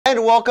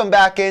And welcome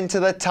back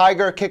into the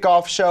Tiger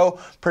Kickoff Show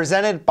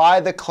presented by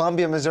the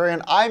Columbia Missourian.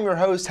 I'm your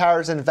host,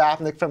 Harrison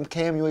Vapnek from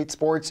KOMU 8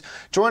 Sports,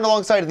 joined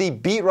alongside the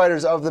beat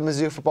writers of the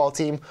Mizzou football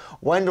team,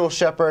 Wendell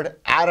Shepherd,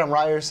 Adam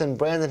Ryerson,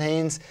 Brandon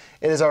Haynes.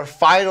 It is our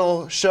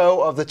final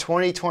show of the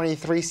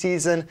 2023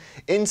 season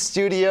in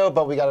studio,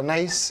 but we got a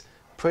nice,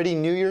 pretty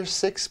New Year's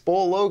Six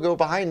Bowl logo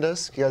behind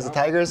us because the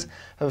Tigers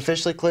have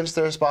officially clinched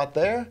their spot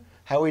there.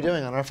 How are we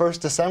doing on our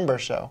first December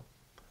show?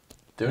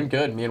 Doing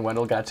good. Me and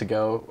Wendell got to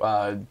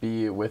go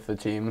be with the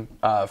team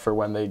for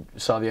when they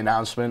saw the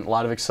announcement. A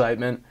lot of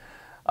excitement,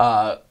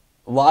 a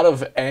lot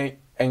of, I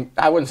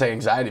wouldn't say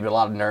anxiety, but a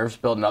lot of nerves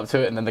building up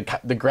to it. And then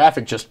the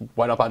graphic just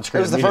went up on screen.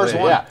 It was the first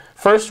one. Yeah,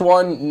 first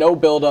one, no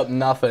build up,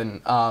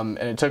 nothing. And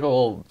it took a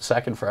little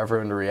second for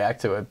everyone to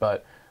react to it.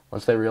 But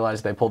once they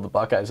realized they pulled the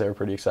Buckeyes, they were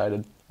pretty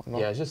excited.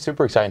 Yeah, it's just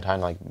super exciting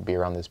time to be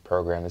around this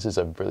program. This is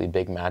a really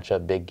big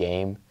matchup, big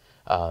game.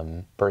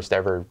 First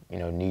ever,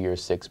 New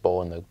Year's Six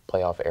Bowl in the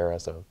playoff era,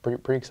 so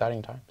pretty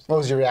exciting times. What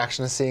was your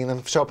reaction to seeing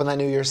them show up in that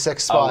New Year's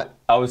Six spot?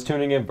 I was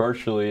tuning in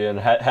virtually and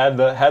had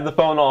the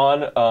phone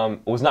on.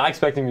 Was not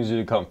expecting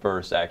Mizzou to come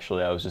first.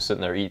 Actually, I was just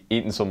sitting there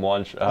eating some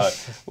lunch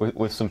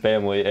with some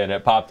family, and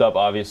it popped up.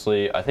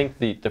 Obviously, I think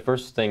the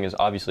first thing is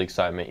obviously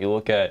excitement. You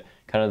look at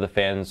kind of the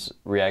fans'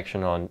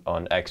 reaction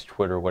on X,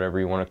 Twitter, whatever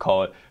you want to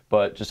call it,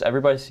 but just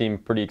everybody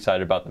seemed pretty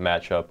excited about the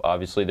matchup.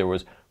 Obviously, there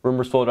was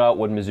rumors floated out,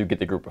 would Mizzou get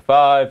the group of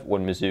five?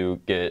 Would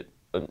Mizzou get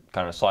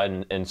kind of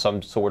slide in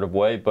some sort of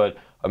way? But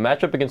a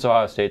matchup against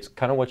Ohio State's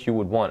kind of what you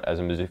would want as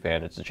a Mizzou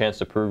fan. It's a chance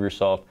to prove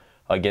yourself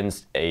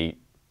against a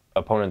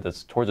opponent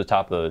that's towards the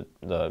top of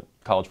the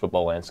college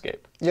football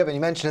landscape. Yeah, but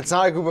you mentioned it's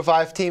not a group of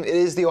five team. It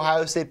is the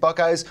Ohio State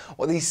Buckeyes,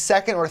 or the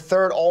second or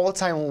third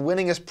all-time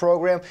winningest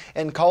program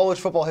in college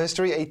football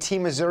history. A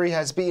team Missouri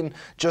has beaten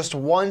just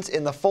once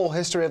in the full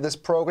history of this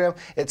program.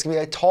 It's going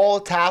to be a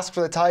tall task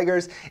for the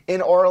Tigers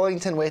in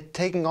Arlington with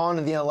taking on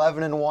the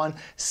 11-1,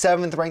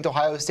 7th-ranked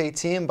Ohio State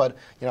team. But,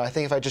 I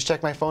think if I just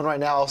check my phone right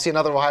now, I'll see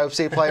another Ohio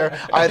State player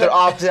either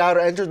opted out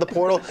or entered the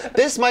portal.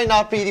 This might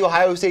not be the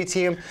Ohio State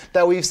team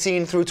that we've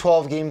seen through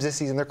 12 games this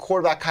season. Their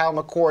quarterback, Kyle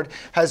McCord,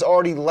 has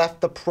already left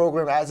the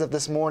program as of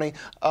this morning.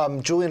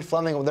 Julian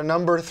Fleming, their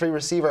number 3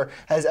 receiver,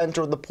 has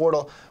entered the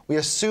portal. We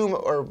assume,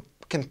 or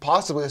can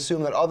possibly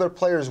assume, that other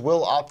players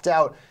will opt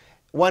out.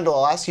 Wendell,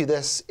 I'll ask you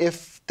this.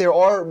 If there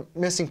are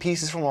missing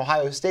pieces from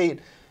Ohio State,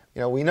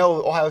 we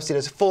know Ohio State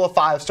is full of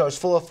 5 stars,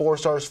 full of 4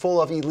 stars,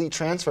 full of elite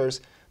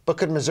transfers, but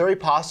could Missouri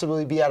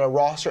possibly be at a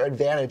roster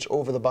advantage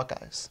over the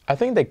Buckeyes? I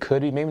think they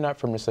could be, maybe not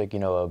from just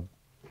a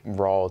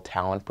raw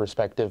talent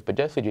perspective, but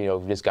definitely,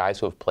 just guys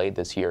who have played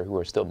this year who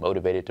are still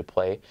motivated to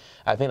play.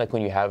 I think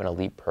when you have an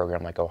elite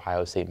program like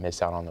Ohio State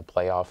miss out on the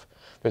playoff,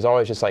 there's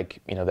always just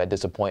that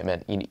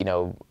disappointment.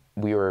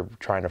 We were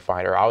trying to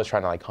find, or I was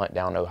trying to hunt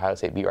down Ohio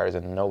State beat writers,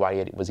 and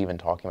nobody was even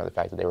talking about the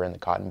fact that they were in the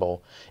Cotton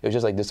Bowl. It was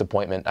just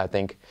disappointment, I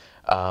think.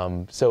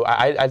 So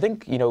I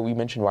think, we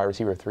mentioned wide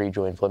receiver 3,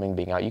 Julian Fleming,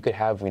 being out. You could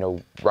have,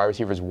 wide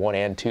receivers 1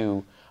 and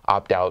 2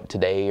 opt out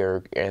today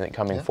or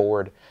coming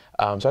forward.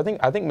 So I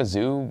think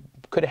Mizzou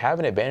could have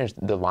an advantage.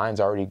 The line's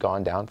already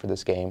gone down for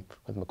this game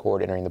with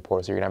McCord entering the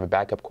portal. So you're going to have a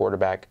backup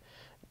quarterback,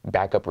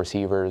 backup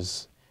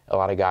receivers, a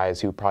lot of guys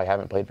who probably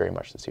haven't played very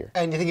much this year.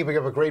 And you think you bring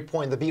up a great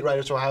point. The beat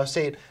writers for Ohio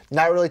State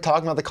not really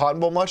talking about the Cotton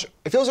Bowl much.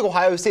 It feels like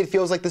Ohio State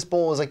feels like this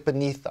bowl is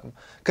beneath them.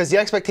 Because the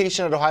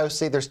expectation at Ohio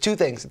State, there's 2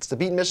 things. It's to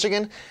beat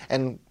Michigan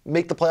and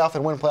make the playoff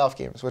and win playoff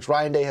games, which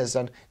Ryan Day has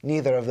done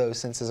neither of those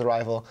since his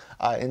arrival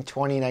in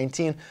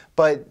 2019.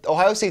 But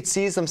Ohio State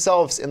sees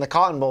themselves in the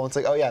Cotton Bowl and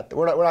it's oh yeah,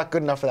 we're not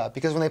good enough for that.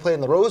 Because when they played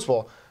in the Rose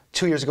Bowl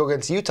 2 years ago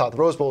against Utah, the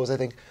Rose Bowl was, I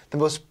think, the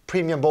most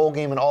premium bowl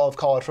game in all of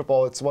college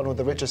football. It's one with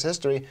the richest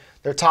history.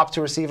 Their top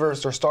 2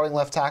 receivers, their starting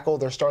left tackle,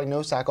 their starting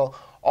nose tackle,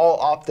 all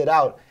opted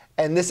out.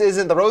 And this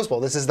isn't the Rose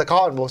Bowl. This is the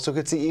Cotton Bowl, so we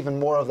could see even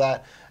more of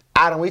that.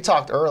 Adam, we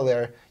talked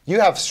earlier.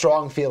 You have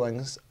strong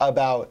feelings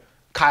about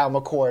Kyle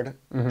McCord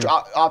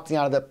opting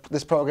out of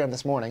this program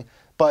this morning,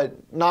 but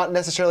not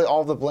necessarily all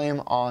of the blame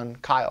on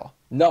Kyle.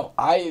 No,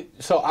 I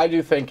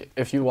do think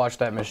if you watch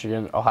that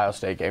Michigan-Ohio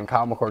State game,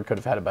 Kyle McCord could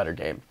have had a better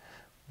game.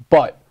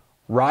 But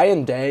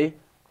Ryan Day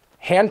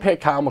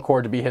handpicked Kyle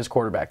McCord to be his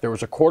quarterback. There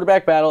was a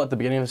quarterback battle at the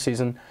beginning of the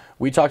season.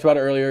 We talked about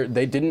it earlier.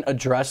 They didn't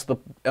address the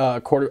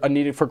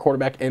needed for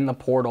quarterback in the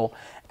portal,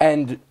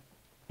 and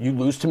you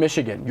lose to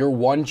Michigan. Your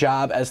one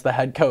job as the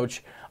head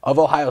coach of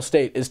Ohio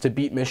State is to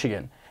beat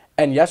Michigan.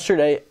 And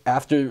yesterday,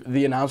 after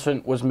the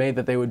announcement was made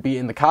that they would be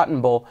in the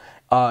Cotton Bowl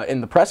in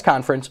the press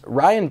conference,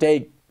 Ryan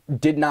Day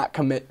did not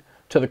commit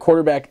to the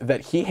quarterback that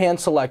he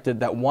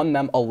hand-selected that won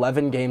them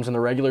 11 games in the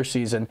regular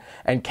season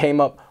and came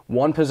up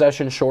 1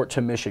 possession short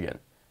to Michigan.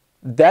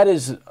 That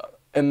is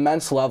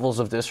immense levels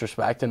of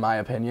disrespect, in my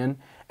opinion,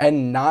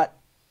 and not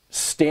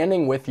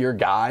standing with your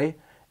guy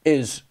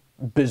is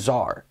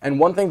bizarre. And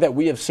one thing that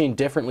we have seen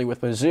differently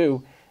with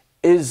Mizzou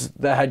is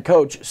the head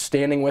coach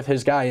standing with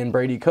his guy in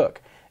Brady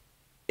Cook.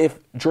 If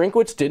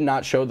Drinkwitz did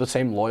not show the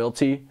same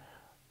loyalty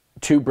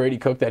to Brady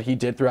Cook that he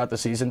did throughout the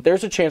season,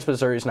 there's a chance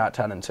Missouri's not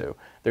 10-2.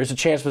 There's a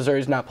chance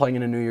Missouri's not playing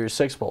in a New Year's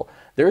Six Bowl.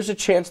 There's a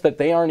chance that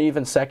they aren't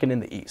even second in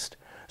the East.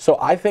 So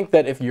I think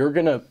that if you're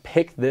going to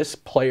pick this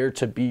player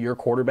to be your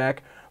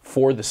quarterback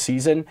for the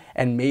season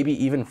and maybe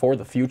even for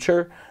the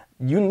future,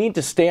 you need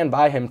to stand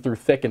by him through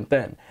thick and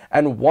thin.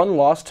 And one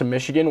loss to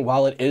Michigan,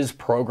 while it is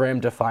program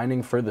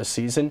defining for the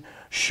season,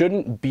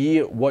 shouldn't be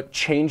what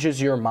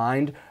changes your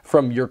mind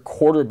from your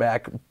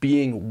quarterback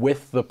being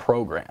with the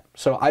program.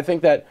 So I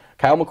think that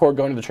Kyle McCord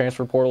going to the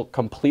transfer portal,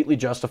 completely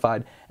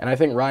justified, and I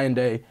think Ryan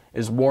Day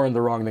is more in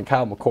the wrong than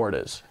Kyle McCord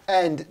is.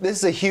 And this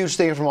is a huge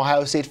thing from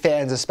Ohio State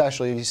fans,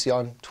 especially. You see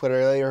on Twitter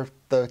earlier,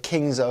 the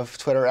kings of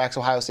Twitter,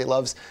 Ohio State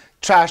loves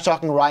trash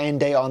talking Ryan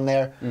Day on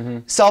there.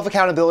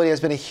 Self-accountability has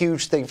been a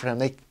huge thing for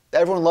him.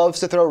 Everyone loves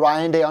to throw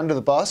Ryan Day under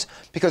the bus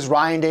because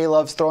Ryan Day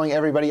loves throwing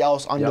everybody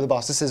else under the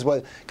bus. This is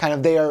what kind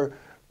of their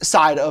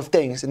side of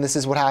things, and this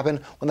is what happened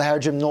when they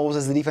hired Jim Knowles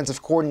as the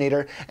defensive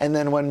coordinator, and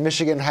then when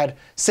Michigan had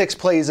 6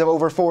 plays of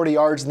over 40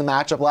 yards in the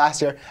matchup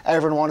last year,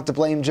 everyone wanted to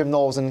blame Jim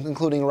Knowles,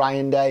 including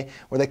Ryan Day,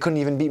 where they couldn't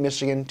even beat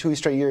Michigan 2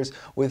 straight years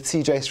with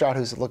C.J. Stroud,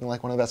 who's looking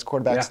like one of the best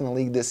quarterbacks in the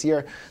league this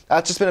year.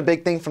 That's just been a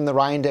big thing from the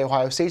Ryan Day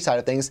Ohio State side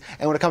of things,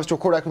 and when it comes to a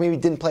quarterback who maybe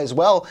didn't play as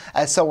well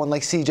as someone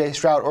like C.J.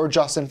 Stroud or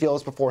Justin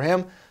Fields before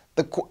him,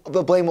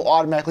 the blame will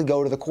automatically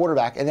go to the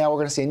quarterback. And now we're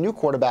going to see a new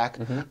quarterback.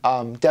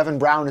 Devin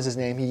Brown is his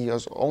name. He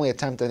has only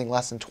attempted, I think,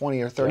 less than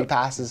 20 or 30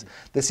 passes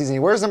this season. He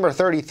wears number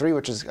 33,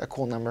 which is a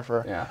cool number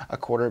for a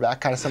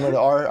quarterback, kind of similar to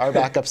our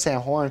backup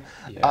Sam Horn.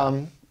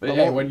 But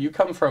hey, when you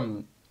come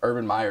from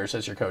Urban Meyers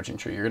as your coaching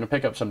tree, you're going to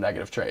pick up some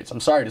negative traits.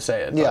 I'm sorry to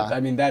say it, but I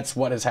mean, that's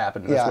what has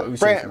happened. That's what we've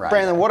seen from Ryan.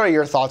 Brandon, what are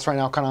your thoughts right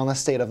now kind of on the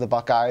state of the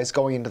Buckeyes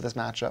going into this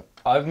matchup?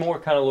 I've more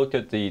kind of looked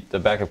at the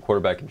backup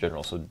quarterback in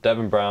general. So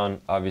Devin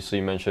Brown, obviously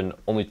you mentioned,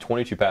 only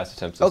 22 pass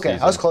attempts this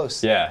season. I was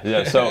close.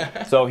 Yeah.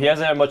 So he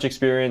hasn't had much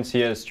experience.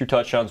 He has 2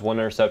 touchdowns, 1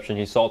 interception.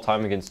 He saw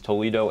time against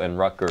Toledo and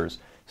Rutgers.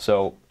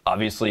 So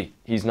obviously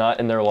he's not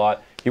in there a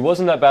lot. He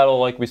was in that battle,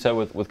 like we said,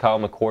 with Kyle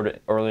McCord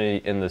early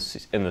in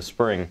the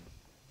spring,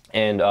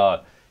 and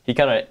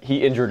he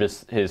injured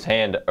his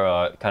hand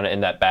kind of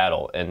in that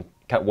battle and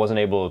wasn't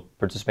able to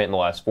participate in the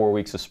last 4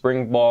 weeks of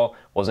spring ball,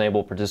 wasn't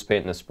able to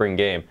participate in the spring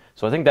game.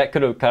 So I think that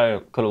could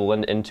have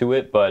lent into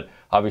it, but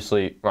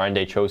obviously Ryan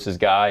Day chose his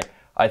guy.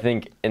 I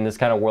think in this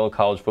kind of world of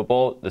college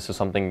football, this is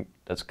something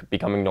that's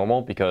becoming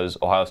normal because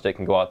Ohio State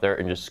can go out there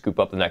and just scoop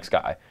up the next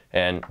guy.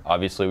 And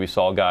obviously we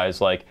saw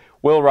guys like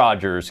Will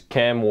Rogers,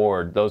 Cam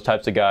Ward, those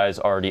types of guys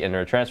already in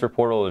their transfer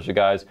portal. Those are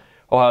guys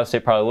Ohio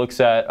State probably looks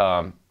at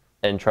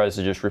and tries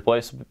to just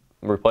replace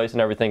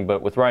and everything.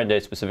 But with Ryan Day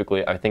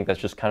specifically, I think that's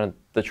just kind of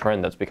the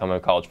trend that's becoming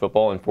college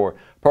football. And for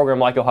a program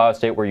like Ohio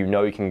State where you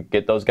know you can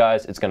get those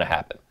guys, it's going to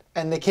happen.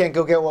 And they can't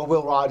go get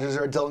Will Rogers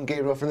or Dylan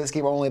Gabriel for this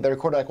game only. Their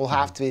quarterback will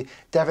have to be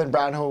Devin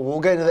Brown, who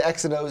we'll get into the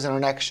X and O's in our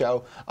next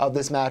show of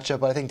this matchup.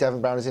 But I think Devin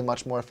Brown is a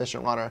much more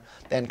efficient runner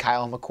than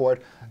Kyle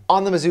McCord.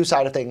 On the Mizzou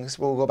side of things,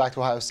 we'll go back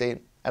to Ohio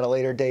State at a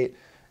later date.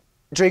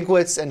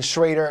 Drinkwitz and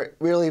Schrader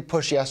really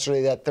pushed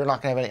yesterday that they're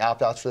not going to have any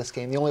opt-outs for this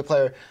game. The only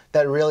player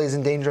that really is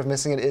in danger of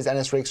missing it is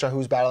Ennis Rakestraw,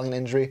 who's battling an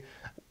injury.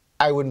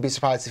 I wouldn't be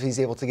surprised if he's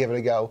able to give it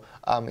a go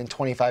in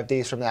 25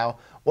 days from now.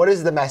 What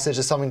is the message?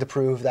 Is something to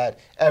prove that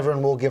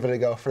everyone will give it a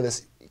go for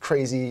this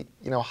crazy,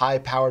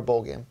 high-powered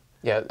bowl game?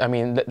 Yeah, I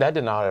mean, that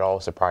did not at all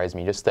surprise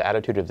me. Just the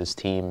attitude of this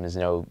team is,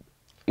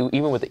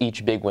 even with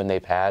each big win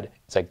they've had,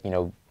 it's like,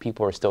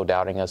 people are still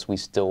doubting us. We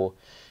still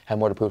have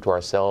more to prove to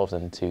ourselves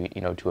and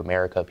to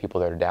America, people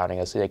that are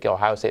doubting us. Like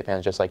Ohio State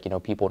fans, just like,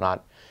 people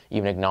not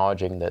even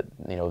acknowledging that,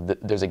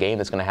 there's a game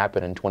that's going to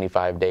happen in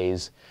 25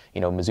 days.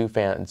 Mizzou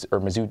fans or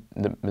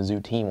the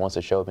Mizzou team wants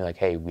to show me like,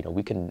 hey,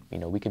 we can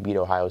beat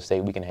Ohio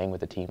State. We can hang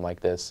with a team like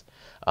this.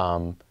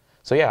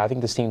 So yeah, I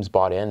think this team's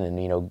bought in,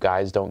 and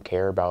guys don't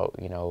care about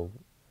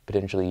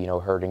potentially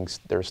hurting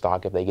their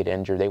stock if they get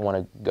injured. They want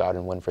to go out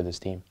and win for this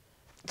team.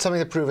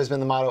 Something to prove has been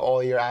the motto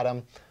all year,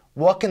 Adam.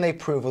 What can they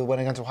prove with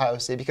winning against Ohio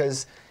State?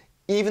 Because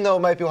even though it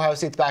might be Ohio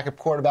State's backup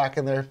quarterback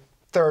and their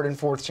 3rd and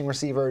 4th string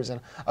receivers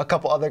and a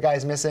couple other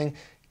guys missing,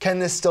 can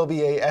this still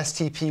be a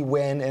STP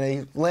win and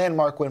a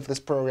landmark win for this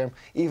program,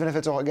 even if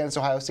it's against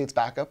Ohio State's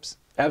backups?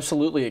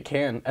 Absolutely it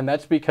can, and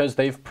that's because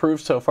they've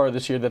proved so far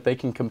this year that they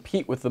can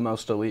compete with the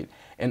most elite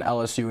in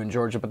LSU and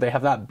Georgia, but they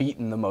have not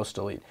beaten the most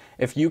elite.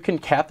 If you can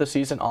cap the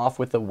season off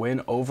with a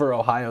win over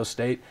Ohio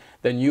State,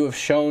 then you have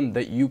shown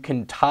that you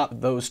can top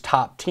those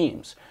top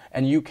teams,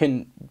 and you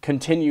can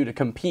continue to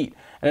compete.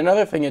 And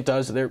another thing it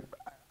does,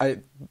 I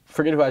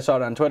forget who I saw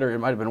it on Twitter, it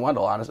might have been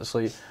Wendell,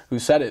 honestly, who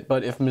said it,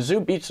 but if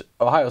Mizzou beats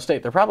Ohio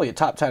State, they're probably a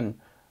top 10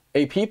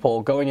 AP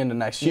poll going into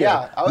next year.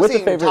 Yeah, I was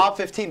thinking top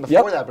 15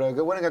 before that, but a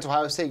good win against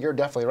Ohio State, you're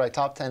definitely right.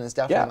 Top 10 is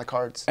definitely on the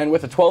cards. And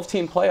with a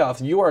 12-team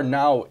playoff, you are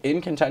now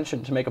in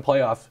contention to make a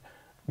playoff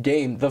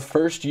game the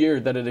first year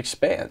that it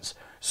expands.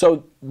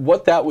 So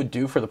what that would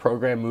do for the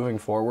program moving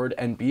forward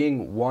and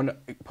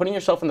putting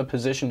yourself in the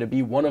position to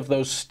be one of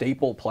those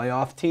staple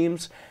playoff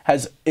teams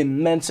has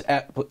immense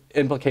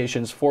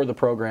implications for the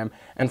program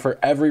and for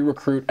every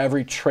recruit,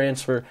 every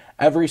transfer,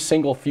 every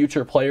single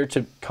future player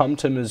to come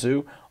to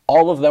Mizzou.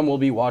 All of them will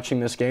be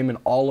watching this game, and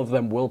all of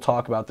them will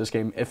talk about this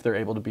game if they're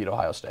able to beat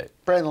Ohio State.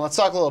 Brandon, let's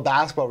talk a little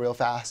basketball real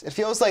fast. It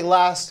feels like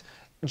last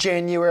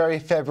January,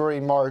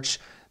 February, March,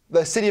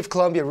 the city of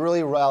Columbia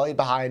really rallied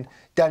behind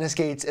Dennis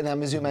Gates and the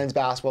Mizzou men's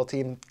basketball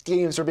team.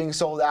 Games were being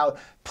sold out.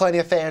 Plenty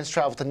of fans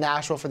traveled to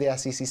Nashville for the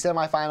SEC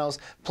semifinals.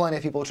 Plenty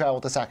of people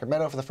traveled to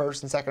Sacramento for the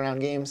first and second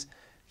round games.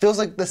 Feels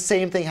like the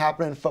same thing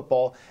happened in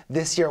football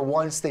this year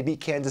once they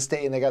beat Kansas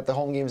State and they got the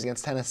home games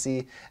against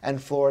Tennessee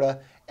and Florida.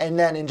 And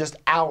then in just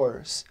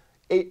hours,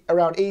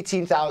 around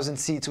 18,000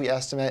 seats we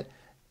estimate,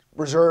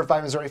 reserved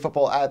by Missouri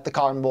football at the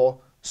Cotton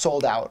Bowl,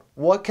 sold out.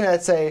 What can I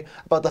say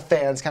about the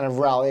fans kind of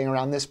rallying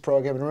around this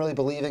program and really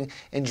believing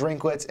in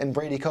Drinkwitz and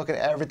Brady Cook and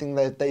everything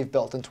that they've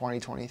built in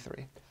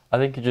 2023? I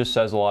think it just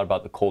says a lot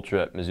about the culture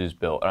that Mizzou's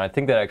built. And I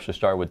think that actually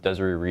started with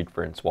Desiree Reed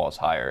for Innswell's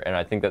hire. And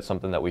I think that's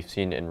something that we've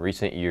seen in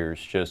recent years,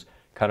 just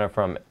kind of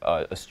from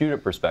a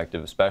student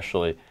perspective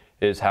especially,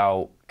 is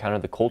how kind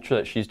of the culture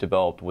that she's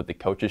developed with the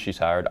coaches she's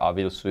hired,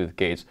 obviously with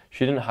Gates.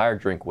 She didn't hire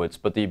Drinkwitz,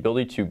 but the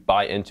ability to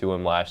buy into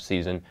him last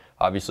season.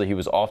 Obviously, he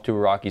was off to a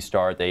rocky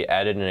start. They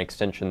added an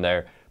extension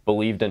there,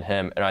 believed in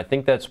him, and I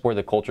think that's where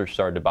the culture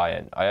started to buy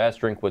in. I asked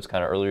Drinkwitz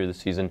kind of earlier this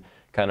season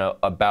kind of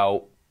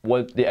about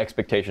what the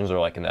expectations are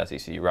like in the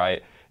SEC,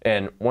 right?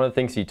 And one of the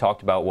things he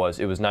talked about was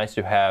it was nice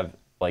to have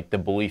like the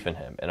belief in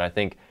him, and I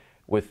think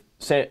with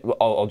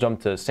I'll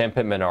jump to Sam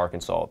Pittman in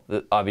Arkansas.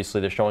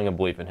 Obviously, they're showing a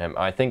belief in him.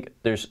 I think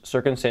there's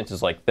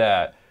circumstances like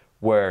that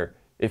where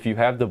if you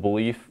have the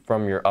belief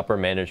from your upper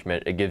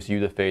management, it gives you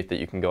the faith that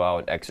you can go out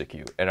and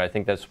execute. And I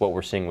think that's what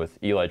we're seeing with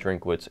Eli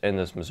Drinkwitz and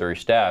this Missouri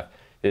staff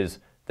is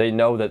they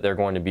know that they're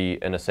going to be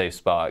in a safe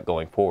spot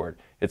going forward.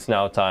 It's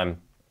now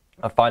time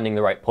of finding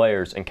the right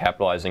players and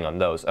capitalizing on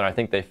those. And I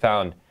think they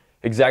found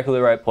exactly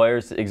the right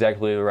players,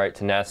 exactly the right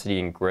tenacity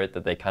and grit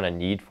that they kind of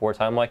need for a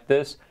time like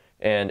this.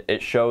 And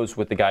it shows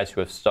with the guys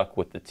who have stuck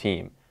with the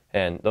team.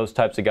 And those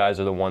types of guys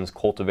are the ones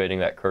cultivating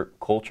that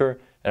culture.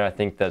 And I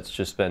think that's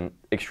just been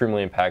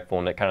extremely impactful.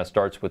 And it kind of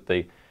starts with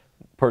the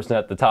person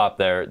at the top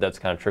there that's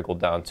kind of trickled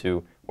down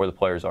to where the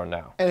players are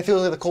now. And it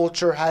feels like the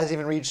culture hasn't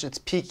even reached its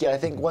peak yet. I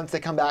think once they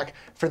come back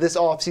for this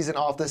offseason,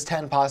 off this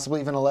 10,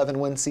 possibly even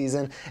 11-win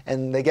season,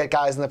 and they get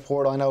guys in the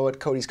portal. I know what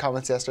Cody's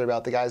comments yesterday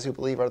about the guys who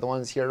believe are the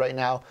ones here right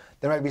now.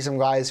 There might be some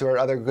guys who are at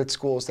other good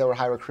schools that were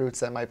high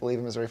recruits that might believe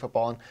in Missouri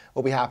football, and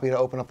we'll be happy to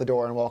open up the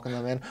door and welcome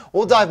them in.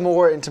 We'll dive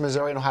more into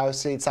Missouri and Ohio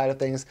State side of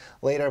things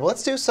later, but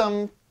let's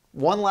do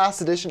one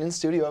last edition in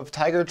studio of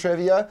Tiger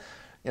Trivia.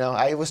 You know,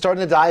 I was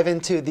starting to dive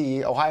into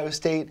the Ohio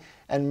State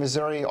and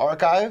Missouri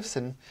archives,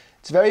 and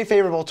it's very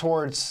favorable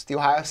towards the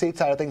Ohio State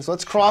side of things. So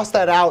let's cross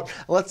that out.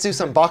 Let's do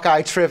some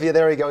Buckeye Trivia.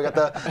 There we go. We got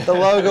the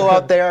logo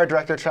up there. Our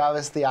director,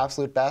 Travis, the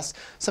absolute best.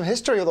 Some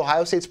history of the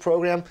Ohio State's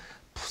program.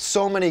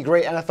 So many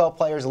great NFL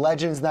players,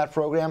 legends in that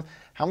program.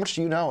 How much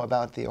do you know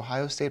about the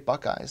Ohio State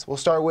Buckeyes? We'll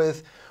start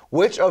with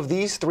which of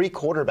these three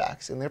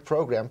quarterbacks in their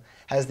program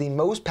has the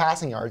most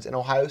passing yards in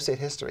Ohio State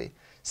history?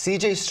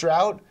 C.J.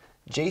 Stroud,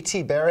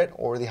 J.T. Barrett,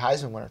 or the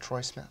Heisman winner,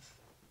 Troy Smith?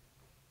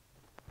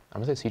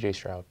 I'm going to say C.J.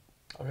 Stroud.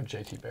 I'll go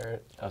J.T.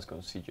 Barrett. I was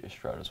going C.J.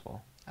 Stroud as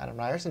well. Adam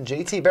Ryerson,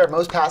 J.T. Barrett,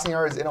 most passing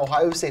yards in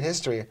Ohio State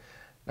history.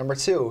 Number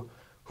two,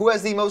 who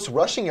has the most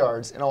rushing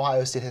yards in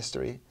Ohio State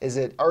history? Is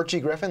it Archie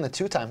Griffin, the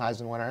two-time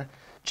Heisman winner,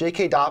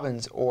 J.K.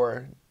 Dobbins,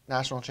 or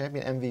national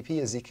champion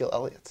MVP Ezekiel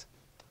Elliott?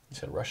 You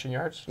said rushing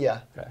yards?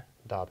 Yeah. Okay.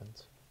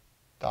 Dobbins.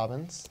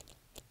 Dobbins.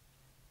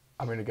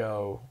 I'm going to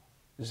go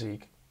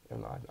Zeke.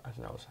 Even though I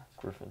know it's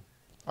Griffin.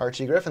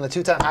 Archie Griffin, the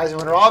two-time Heisman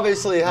winner,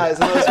 obviously has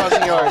the most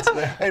rushing yards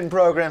in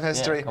program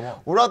history. Yeah, come on.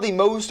 What are the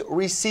most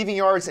receiving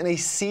yards in a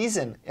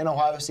season in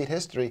Ohio State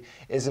history?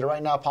 Is it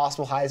right now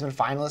possible Heisman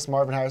finalist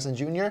Marvin Harrison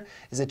Jr.?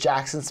 Is it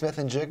Jackson Smith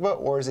and Jigba,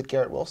 or is it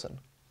Garrett Wilson?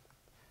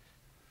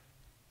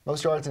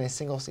 Most yards in a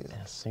single season. In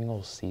a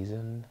single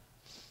season?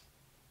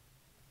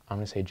 I'm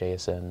going to say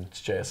JSN.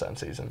 It's JSN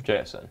season.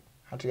 JSN.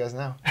 How'd you guys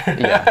know?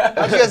 Yeah.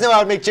 How'd you guys know I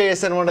would make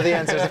JSN one of the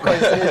answers? Of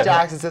course, it is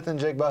Jackson Smith and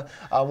Jigba,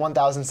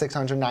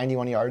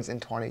 1,691 yards in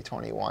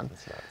 2021.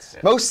 That's nuts.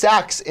 Most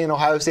sacks in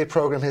Ohio State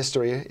program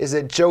history. Is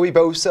it Joey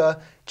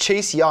Bosa,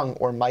 Chase Young,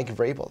 or Mike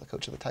Vrabel, the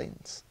coach of the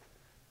Titans?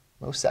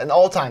 Most sacks, in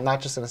all time,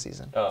 not just in a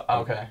season.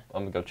 Okay. I'm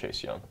going to go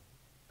Chase Young.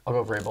 I'll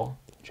go Vrabel.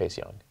 Chase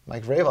Young.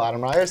 Mike Vrabel,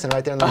 Adam Ryerson,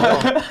 right there in the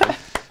middle.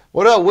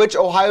 What about which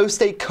Ohio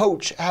State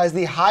coach has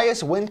the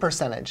highest win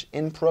percentage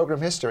in program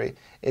history?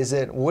 Is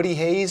it Woody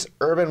Hayes,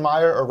 Urban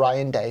Meyer, or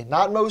Ryan Day?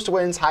 Not most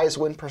wins, highest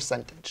win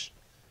percentage.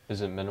 Is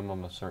it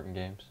minimum of certain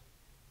games?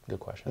 Good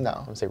question. No.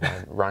 I'm going to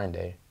say Ryan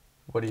Day.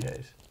 Woody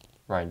Hayes.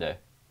 Ryan Day.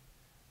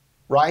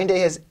 Ryan Day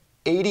has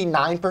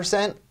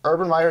 89%.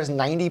 Urban Meyer has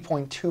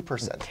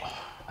 90.2%.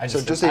 So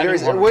just to hear,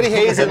 Woody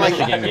Hayes and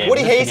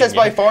Woody Hayes has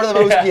by far the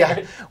most.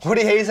 Yeah,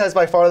 Woody Hayes has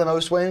by far the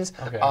most wins,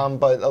 Okay.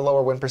 But a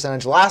lower win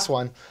percentage. Last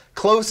one,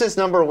 closest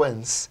number of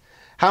wins.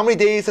 How many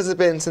days has it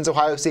been since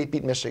Ohio State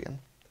beat Michigan?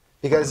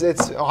 Because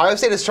Ohio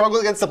State has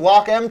struggled against the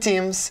Block M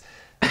teams.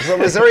 So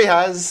Missouri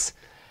has.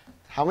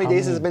 How many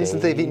days has it been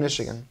since they beat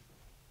Michigan?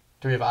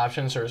 Do we have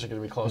options, or is it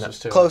going to be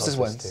closest to? Closest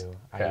wins. Two.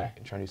 Okay.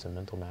 I'm trying to do some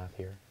mental math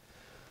here.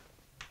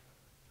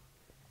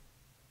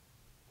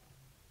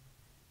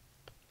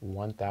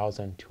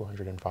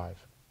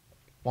 1,205.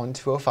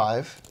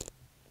 1,205.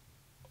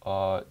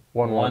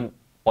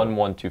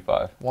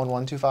 1125.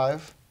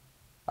 1,125.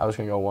 I was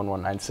going to go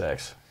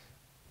 1196.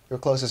 Your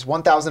closest,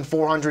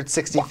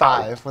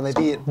 1,465 when they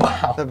beat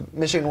the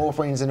Michigan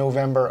Wolverines in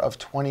November of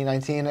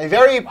 2019. A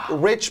very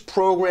rich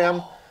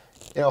program.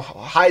 You know,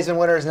 Heisman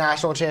winners,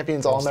 national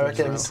champions,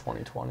 All-Americans,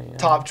 2020, yeah.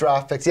 top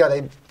draft picks.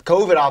 Yeah,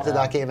 COVID opted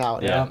that game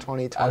out in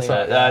 2020.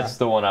 That's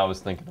the one I was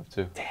thinking of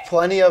too.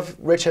 Plenty of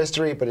rich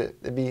history, but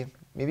it'd be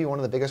maybe one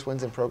of the biggest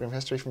wins in program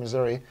history for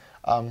Missouri.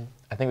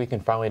 I think we can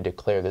finally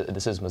declare that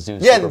this is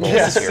Mizzou's Super Bowl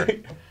this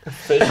year.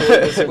 Officially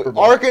the Super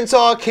Bowl.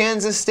 Arkansas,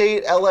 Kansas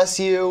State,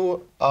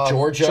 LSU,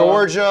 Georgia,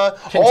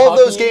 all of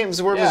those Kentucky.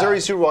 games were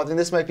Missouri Super Bowl. I think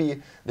this might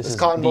be this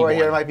Cotton Bowl right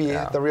here might be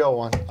the real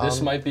one.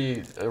 This might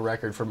be a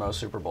record for most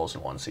Super Bowls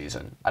in one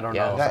season. I don't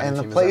know if any and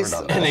the team place,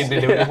 has ever done And that.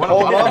 they've been doing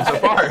one so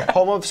far.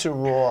 home of Super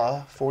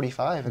Bowl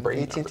 45 in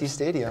AT&T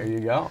Stadium. There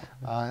you go.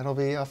 It'll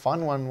be a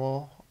fun one.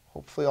 We'll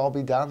hopefully all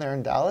be down there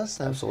in Dallas.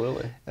 And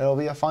Absolutely. It'll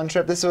be a fun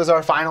trip. This was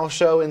our final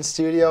show in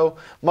studio.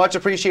 Much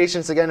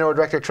appreciations again to our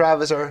director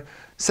Travis, our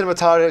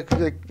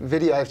cinematographic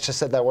video. I just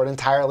said that word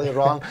entirely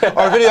wrong.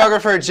 Our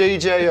videographer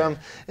JJ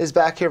is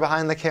back here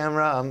behind the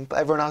camera.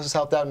 Everyone else has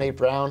helped out. Nate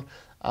Brown.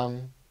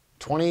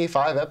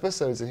 25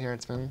 episodes in here.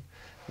 It's been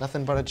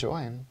nothing but a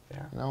joy. And,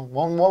 you know,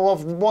 one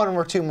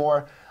or two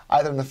more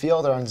either in the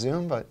field or on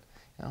Zoom, but.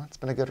 You know, it's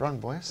been a good run,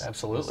 boys.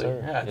 Absolutely.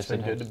 Yes, Yeah, it's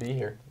been good to be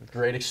here.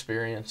 Great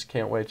experience.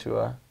 Can't wait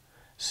to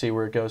see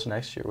where it goes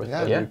next year with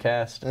the new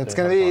cast. It's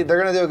gonna be. They're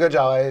gonna do a good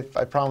job.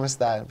 I promise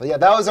that. But yeah,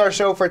 that was our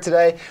show for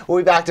today. We'll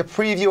be back to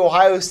preview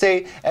Ohio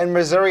State and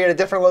Missouri at a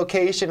different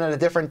location at a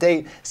different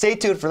date. Stay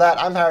tuned for that.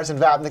 I'm Harrison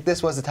Vapnek.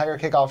 This was the Tiger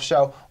Kickoff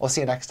Show. We'll see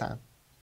you next time.